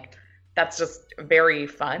 and that's just very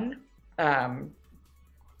fun.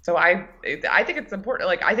 So I think it's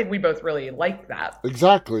important. I think we both really like that.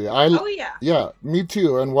 Exactly. Oh yeah. Yeah, me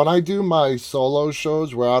too. And when I do my solo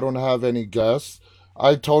shows where I don't have any guests,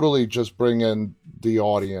 I totally just bring in the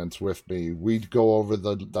audience with me. We go over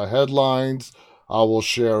the headlines. I will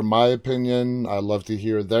share my opinion. I love to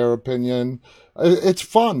hear their opinion. It's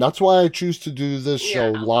fun. That's why I choose to do this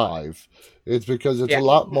show live. It's because it's a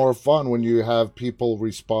lot more fun when you have people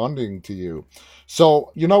responding to you.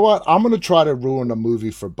 So, you know what? I'm going to try to ruin a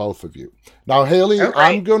movie for both of you. Now, Haley, okay.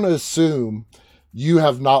 I'm going to assume you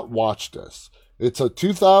have not watched this. It's a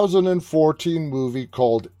 2014 movie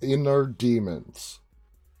called Inner Demons.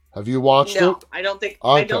 Have you watched it? No, I don't think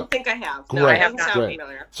I have. Great. No, I haven't sound Great.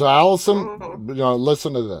 familiar. So, Allison,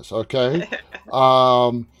 listen to this, okay?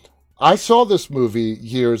 I saw this movie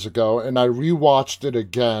years ago, and I rewatched it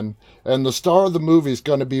again, and the star of the movie is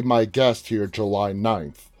going to be my guest here July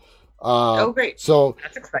 9th. Great. So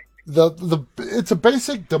that's exciting. It's a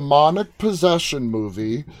basic demonic possession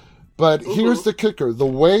movie, but here's the kicker. The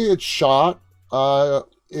way it's shot,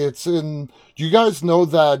 it's in... You guys know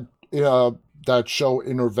that that show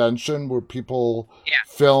Intervention where people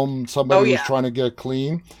film somebody who's trying to get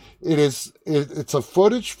clean? It's a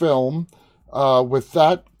footage film with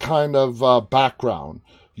that kind of background.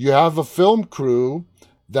 You have a film crew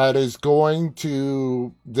that is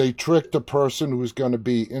they tricked a person who's going to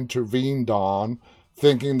be intervened on,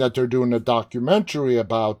 thinking that they're doing a documentary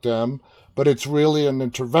about them, but it's really an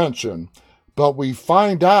intervention. But we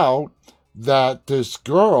find out that this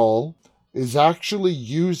girl is actually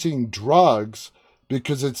using drugs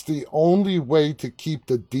because it's the only way to keep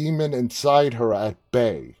the demon inside her at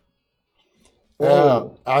bay.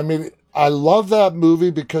 I love that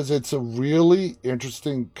movie because it's a really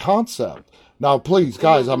interesting concept. Now, please,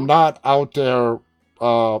 guys, I'm not out there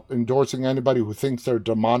endorsing anybody who thinks they're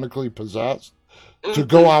demonically possessed to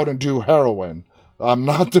go out and do heroin. I'm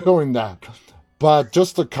not doing that. But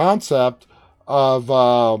just the concept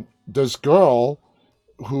of this girl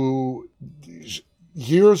who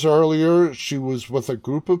years earlier, she was with a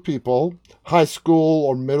group of people, high school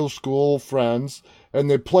or middle school friends, and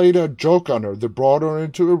they played a joke on her. They brought her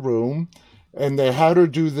into a room, and they had her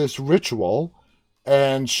do this ritual,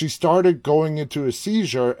 and she started going into a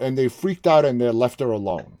seizure, and they freaked out, and they left her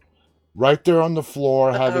alone. Right there on the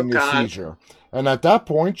floor, having a seizure. And at that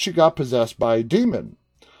point, she got possessed by a demon.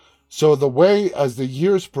 So the way, as the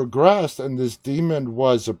years progressed, and this demon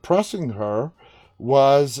was oppressing her,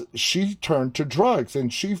 was she turned to drugs,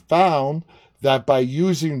 and she found that by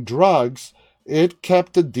using drugs, it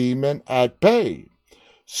kept the demon at bay.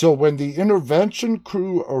 So when the intervention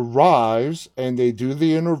crew arrives and they do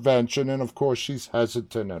the intervention, and of course she's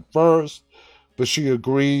hesitant at first, but she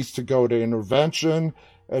agrees to go to intervention,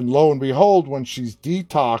 and lo and behold, when she's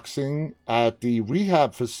detoxing at the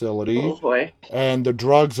rehab facility and the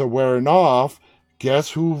drugs are wearing off,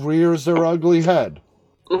 guess who rears their ugly head?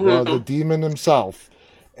 Well, the demon himself.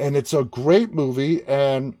 and it's a great movie.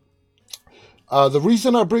 And the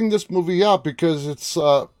reason I bring this movie up because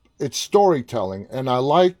it's storytelling, and I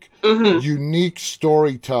like unique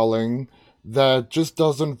storytelling that just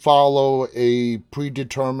doesn't follow a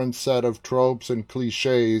predetermined set of tropes and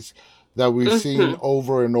cliches that we've seen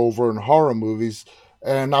over and over in horror movies.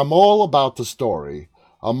 And I'm all about the story.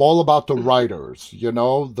 I'm all about the writers. You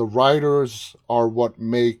know, the writers are what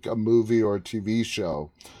make a movie or a TV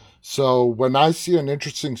show. So when I see an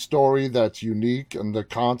interesting story that's unique, and the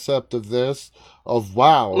concept of this, of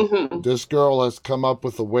wow, this girl has come up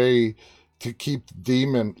with a way to keep the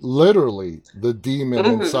demon, literally the demon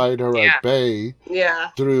inside her at bay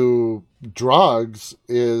through drugs,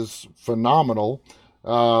 is phenomenal.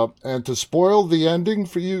 And to spoil the ending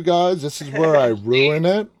for you guys, this is where I ruin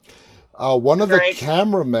it. One of the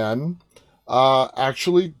cameramen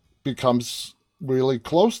actually becomes really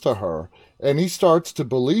close to her. And he starts to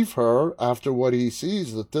believe her after what he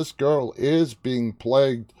sees, that this girl is being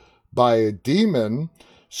plagued by a demon.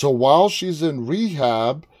 So while she's in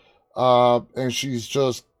rehab, and she's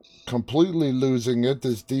just completely losing it,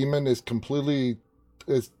 this demon is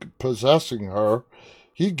possessing her,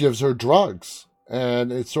 he gives her drugs.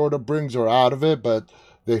 And it sort of brings her out of it, but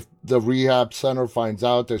the rehab center finds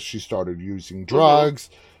out that she started using drugs.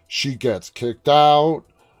 She gets kicked out,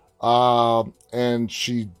 and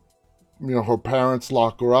she... her parents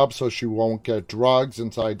lock her up so she won't get drugs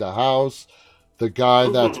inside the house. The guy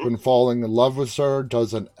that's been falling in love with her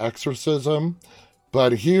does an exorcism.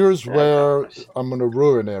 But here's where I'm going to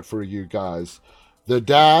ruin it for you guys. The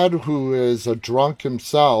dad, who is a drunk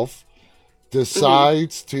himself,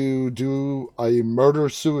 decides to do a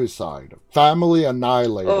murder-suicide, family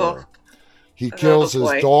annihilator. He kills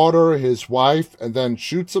his daughter, his wife, and then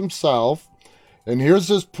shoots himself. And here's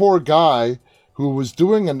this poor guy who was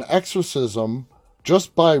doing an exorcism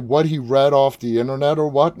just by what he read off the internet or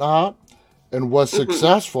whatnot, and was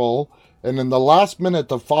successful. And in the last minute,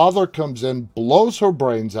 the father comes in, blows her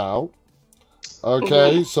brains out.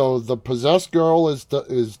 Okay, so the possessed girl is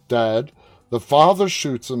dead. The father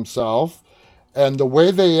shoots himself. And the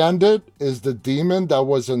way they end it is the demon that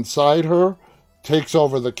was inside her takes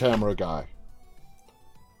over the camera guy.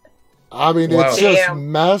 I mean, it's just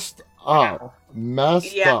messed up. Messed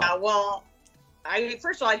up. Yeah, well... I mean,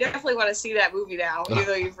 first of all, I definitely want to see that movie now, even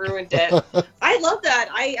though you've ruined it. I love that.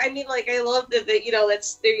 I mean, like, I love that,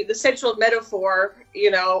 that's the central metaphor,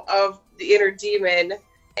 of the inner demon.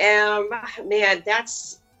 Man, I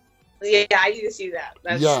need to see that.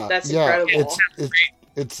 That's incredible.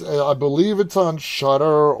 It's I believe it's on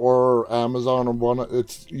Shudder or Amazon or one.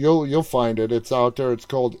 You'll find it. It's out there. It's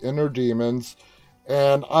called Inner Demons,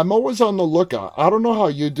 and I'm always on the lookout. I don't know how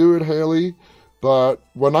you do it, Haley. But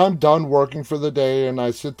when I'm done working for the day and I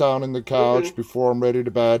sit down in the couch before I'm ready to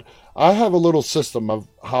bed, I have a little system of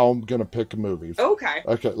how I'm going to pick a movie. Okay.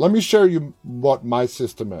 Okay, let me share you what my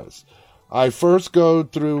system is. I first go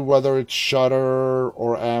through whether it's Shudder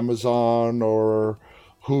or Amazon or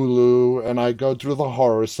Hulu, and I go through the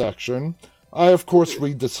horror section. I, of course,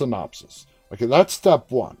 read the synopsis. Okay, that's step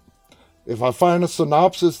one. If I find a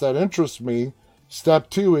synopsis that interests me, step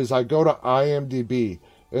two is I go to IMDb.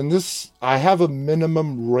 And I have a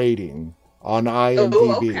minimum rating on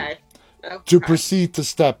IMDb to proceed to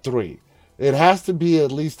step three. It has to be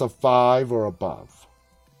at least a 5 or above.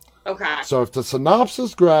 Okay. So if the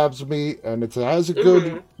synopsis grabs me and it has a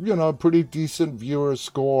good, pretty decent viewer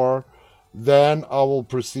score, then I will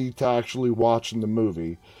proceed to actually watching the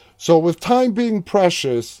movie. So with time being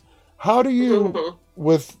precious, how do you,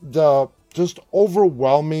 with the just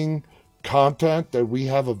overwhelming content that we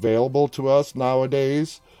have available to us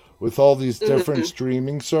nowadays with all these different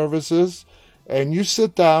streaming services, and you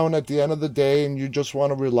sit down at the end of the day and you just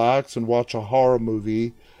want to relax and watch a horror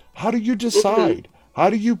movie, how do you decide?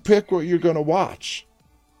 How do you pick what you're going to watch?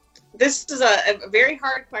 This is a very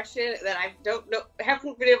hard question that I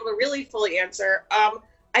haven't been able to really fully answer. I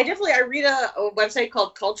read a website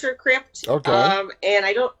called Culture Crypt. Okay. And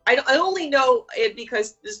I only know it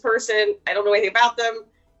because this person, I don't know anything about them,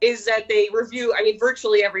 is that they review,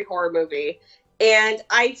 virtually every horror movie. And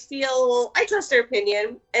I trust their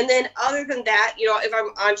opinion. And then other than that, if I'm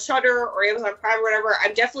on Shudder or Amazon Prime or whatever,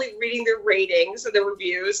 I'm definitely reading their ratings and the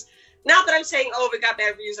reviews. Not that I'm saying, if it got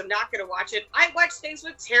bad reviews, I'm not going to watch it. I watch things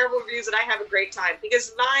with terrible reviews and I have a great time.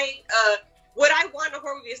 Because what I want in a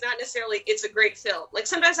horror movie is not necessarily it's a great film. Like,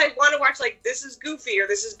 sometimes I want to watch, this is goofy or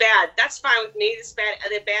this is bad. That's fine with me. This is bad,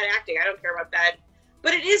 and then bad acting. I don't care about that.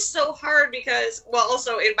 But it is so hard because,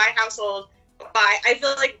 also in my household, I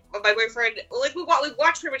feel like my boyfriend, like we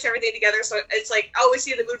watch pretty much everything together, so it's like I always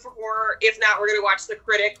see in the mood for horror. If not, we're gonna watch The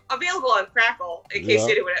Critic, available on Crackle, in case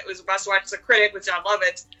anyone was about to watch The Critic with John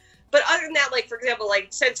Lovitz. But other than that, like for example, like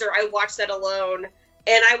Censor, I watched that alone,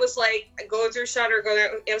 and I was like going through Shudder, going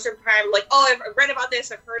through Amazon Prime, like, oh, I've read about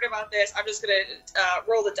this, I've heard about this, I'm just gonna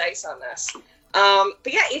roll the dice on this.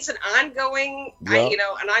 But yeah, it's an ongoing, an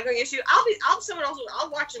ongoing issue. I'll someone else. I'll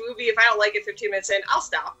watch a movie if I don't like it 15 minutes in, I'll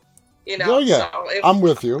stop. Yeah. So I'm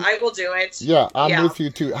with you. I will do it. Yeah, I'm with you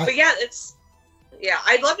too. But yeah,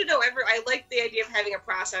 I'd love to know I like the idea of having a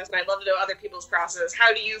process, and I'd love to know other people's process.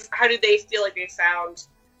 How do they feel like they found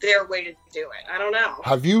their way to do it? I don't know.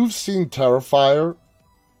 Have you seen Terrifier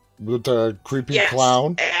with the creepy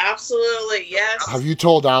clown? Absolutely, yes. Have you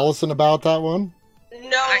told Allison about that one?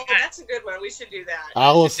 No, that's a good one. We should do that.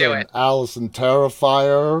 Allison,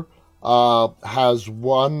 Terrifier has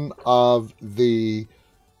one of the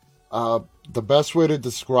best way to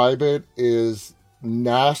describe it is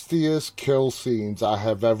nastiest kill scenes I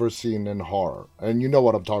have ever seen in horror. And you know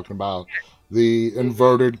what I'm talking about. The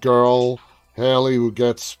inverted girl, Haley, who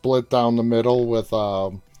gets split down the middle with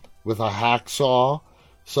a hacksaw.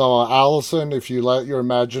 So, Allison, if you let your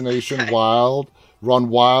imagination run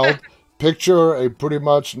wild, picture a pretty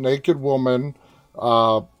much naked woman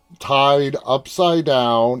tied upside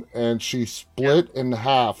down, and she split in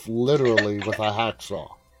half, literally, with a hacksaw.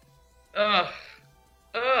 Ugh.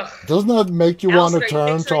 Doesn't that make you want to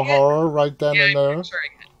turn to horror right then and there?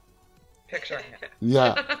 Picturing it.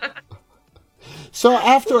 Yeah. So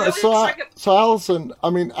Allison, I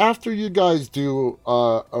mean, after you guys do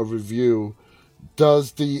a review,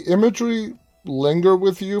 does the imagery linger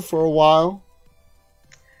with you for a while?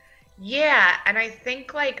 Yeah, and I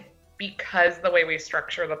think because the way we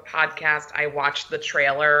structure the podcast, I watch the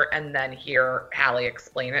trailer and then hear Hallie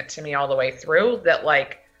explain it to me all the way through, that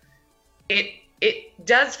it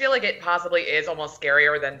does feel like it possibly is almost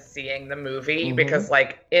scarier than seeing the movie, because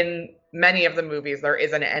in many of the movies there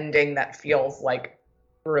is an ending that feels like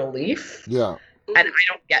relief. Yeah. And I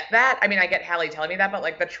don't get that. I mean, I get Hallie telling me that,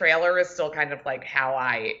 but the trailer is still kind of how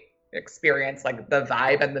I experience the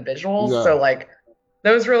vibe and the visuals. Yeah. So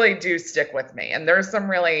those really do stick with me. And there's some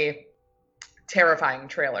really terrifying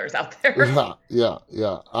trailers out there.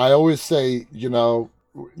 Yeah. I always say, you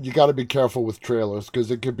got to be careful with trailers,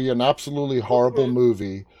 because it could be an absolutely horrible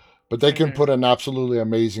movie, but they can put an absolutely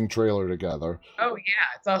amazing trailer together. Oh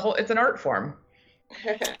yeah, it's an art form.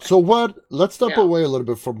 So let's step away a little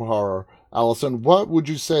bit from horror. Allison, what would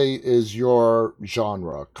you say is your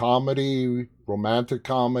genre? Comedy, romantic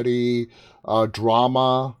comedy,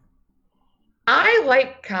 drama? I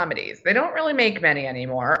like comedies. They don't really make many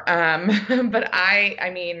anymore. But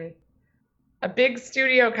I mean, a big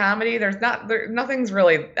studio comedy, nothing's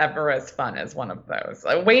really ever as fun as one of those.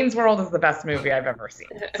 Wayne's World is the best movie I've ever seen.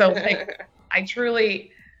 So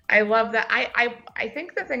I love that. I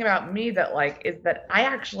think the thing about me that is that I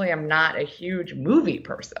actually am not a huge movie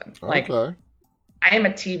person. Okay. I am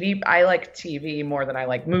I like TV more than I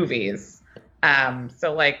like movies.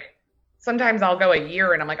 So sometimes I'll go a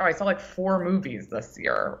year and I'm I saw 4 movies this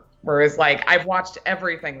year. Whereas I've watched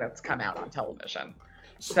everything that's come out on television.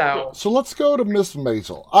 So let's go to Miss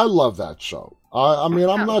Maisel. I love that show. I mean,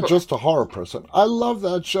 I'm not just a horror person. I love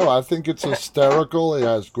that show. I think it's hysterical. It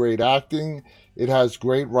has great acting. It has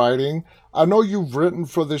great writing. I know you've written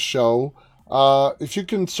for this show. If you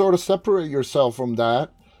can sort of separate yourself from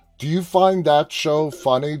that, do you find that show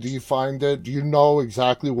funny? Do you know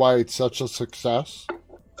exactly why it's such a success?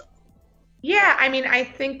 Yeah, I mean, I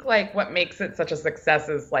think what makes it such a success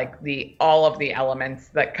is all of the elements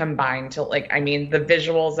that combine to the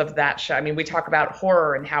visuals of that show. I mean, we talk about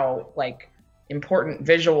horror and how important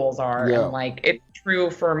visuals are, and it's true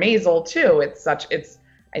for Maisel too.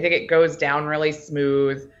 I think it goes down really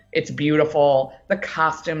smooth. It's beautiful. The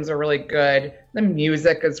costumes are really good. The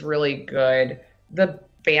music is really good. The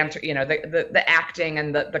banter, the acting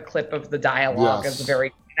and the clip of the dialogue is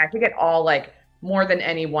very. I think it all more than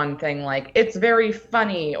any one thing, it's very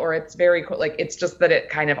funny or it's very cool. It's just that it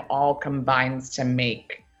kind of all combines to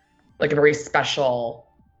make a very special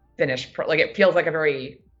finished. It feels like a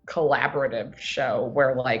very collaborative show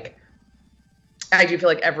where I do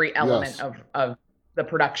feel every element of the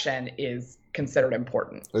production is considered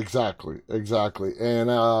important. Exactly. And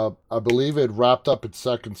I believe it wrapped up its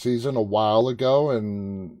second season a while ago,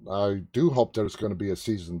 and I do hope there's going to be a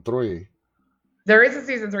season 3. There is a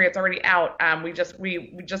season 3. It's already out. We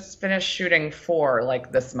just finished shooting 4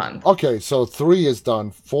 this month. Okay, so 3 is done.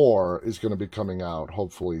 4 is going to be coming out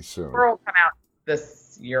hopefully soon. 4 will come out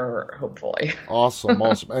this year, hopefully. Awesome.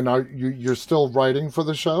 And you're still writing for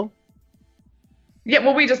the show? Yeah,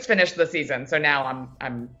 well, we just finished the season, so now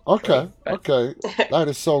I'm Okay, free. But okay, that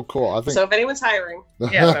is so cool. I think. So if anyone's hiring,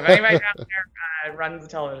 yeah, so if anybody out there runs a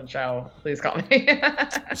television show, please call me.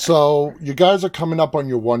 So you guys are coming up on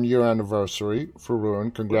your 1 year anniversary for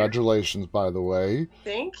Ruin. Congratulations, by the way.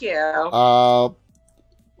 thank you. Uh,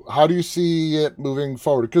 how do you see it moving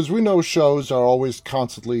forward? Because we know shows are always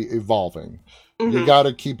constantly evolving. You Mhm. got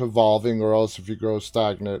to keep evolving, or else if you grow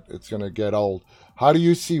stagnant, it's going to get old. How do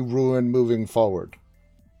you see Ruin moving forward?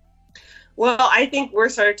 Well, I think we're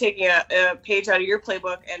sort of taking a page out of your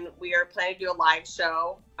playbook, and we are planning to do a live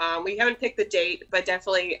show. We haven't picked the date, but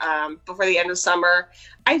definitely before the end of summer.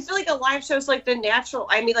 I feel like a live show is like the natural.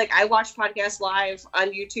 I mean, like I watch podcasts live on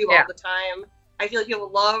YouTube Yeah. all the time. I feel like people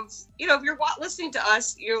love, if you're listening to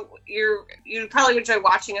us, you probably enjoy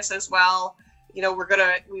watching us as well. We got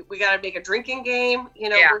to make a drinking game.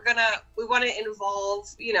 Yeah. We want to involve,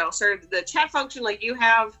 sort of the chat function like you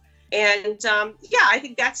have. And I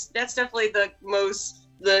think that's definitely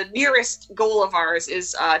the nearest goal of ours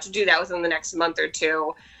is to do that within the next month or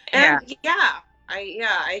two. And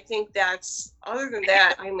I think that's, other than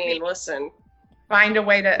that, I mean, listen. Find a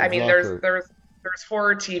way to. I mean, Exactly. there's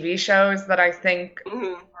horror TV shows that I think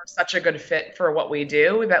Mhm. are such a good fit for what we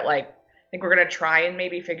do that like I think we're gonna try and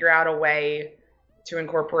maybe figure out a way to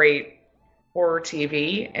incorporate horror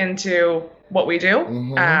TV into what we do.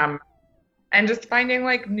 Mhm. And just finding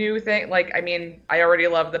like new things. Like, I mean, I already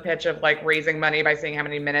love the pitch of like raising money by seeing how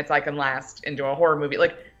many minutes I can last into a horror movie.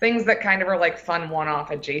 Like things that kind of are like fun one-off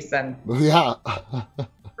adjacent. Yeah.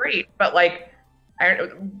 Great, but like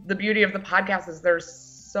the beauty of the podcast is there's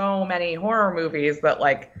so many horror movies that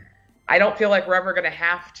like I don't feel like we're ever gonna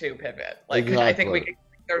have to pivot. Like I think Exactly.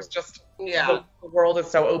 there's just Yeah. the world is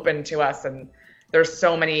so open to us, and there's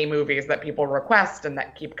so many movies that people request and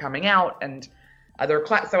that keep coming out, and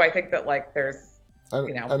so I think that like there's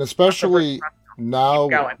And especially now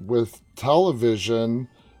going. with television,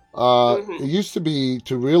 Mhm. it used to be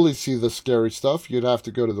to really see the scary stuff, you'd have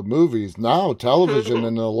to go to the movies. Now, television,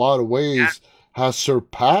 in a lot of ways, has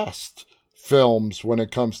surpassed films when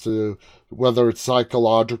it comes to whether it's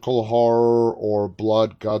psychological horror or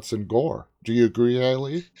blood, guts, and gore. Do you agree,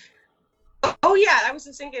 Haley? Oh yeah, I was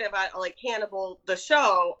just thinking about like Hannibal, the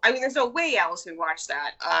show. I mean, there's no way Alice would watch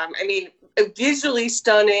that. I mean, visually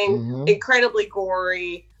stunning, Mhm. incredibly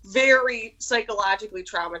gory, very psychologically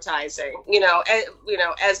traumatizing.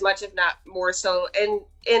 As much if not more so, and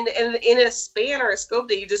in a span or a scope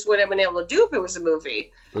that you just wouldn't have been able to do if it was a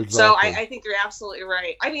movie. So Exactly. I think you're absolutely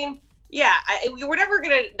right. I mean, yeah, we're never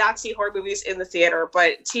gonna not see horror movies in the theater,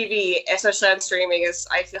 but TV, especially on streaming,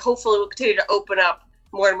 hopefully will continue to open up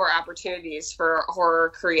more and more opportunities for horror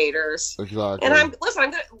creators. Exactly. And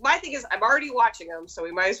my thing is, I'm already watching them, so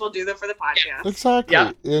we might as well do them for the podcast. Exactly.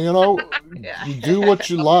 Yeah. Yeah. You do what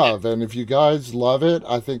you love. And if you guys love it,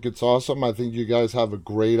 I think it's awesome. I think you guys have a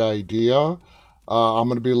great idea. I'm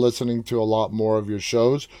going to be listening to a lot more of your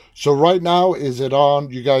shows. So right now, is it on?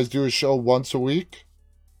 You guys do a show once a week?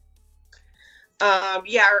 Our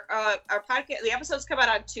podcast, the episodes come out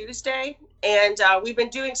on Tuesday, and we've been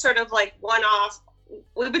doing sort of like one-off.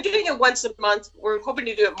 We've been doing it once a month. We're hoping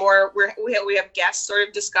to do it more. We have guests sort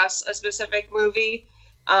of discuss a specific movie,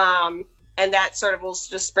 and that sort of will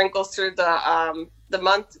just sprinkle through the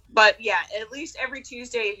month. But yeah, at least every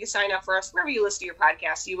Tuesday, if you sign up for us, wherever you listen to your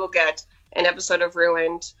podcast, you will get an episode of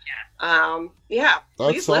Ruined. That's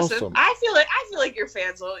Please listen. awesome. I feel like your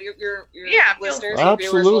fans will, your Yeah, listeners, Absolutely. your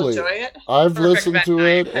viewers will enjoy it. I've Perfect listened to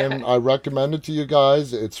night. it and I recommend it to you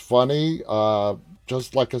guys. It's funny.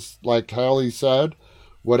 Just like Haley said,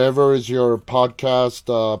 whatever is your podcast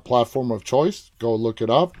platform of choice, go look it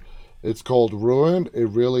up. It's called Ruined. It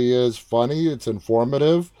really is funny. It's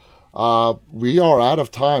informative. We are out of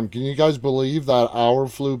time. Can you guys believe that hour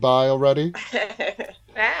flew by already?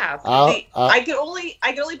 fast. I can only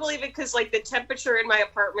believe it because like the temperature in my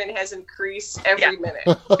apartment has increased every minute.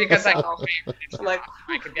 Because I'm like,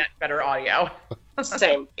 I could get better audio.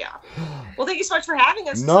 same, yeah. Well, thank you so much for having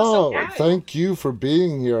us. This was No, so fun. thank you for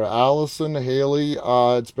being here, Allison, Haley.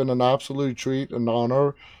 It's been an absolute treat and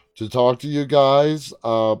honor to talk to you guys.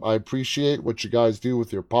 I appreciate what you guys do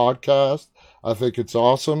with your podcast. I think it's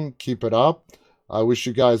awesome. Keep it up. I wish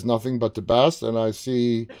you guys nothing but the best, and I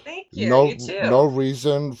see Thank you. no You too. no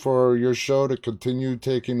reason for your show to continue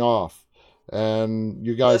taking off. And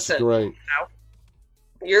you guys are Listen. great.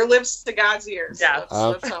 Your lips to God's ears. Yeah.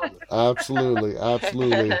 Let's hope. Absolutely,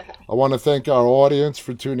 absolutely. I want to thank our audience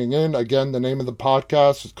for tuning in. Again, the name of the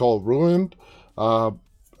podcast is called Ruined. I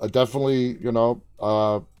definitely,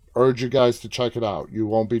 urge you guys to check it out. You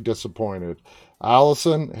won't be disappointed.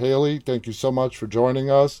 Allison, Haley, thank you so much for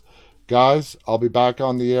joining us. Guys, I'll be back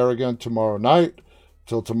on the air again tomorrow night.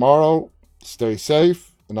 Till tomorrow, stay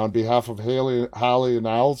safe. And on behalf of Hallie and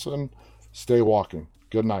Allison, stay walking.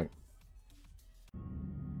 Good night.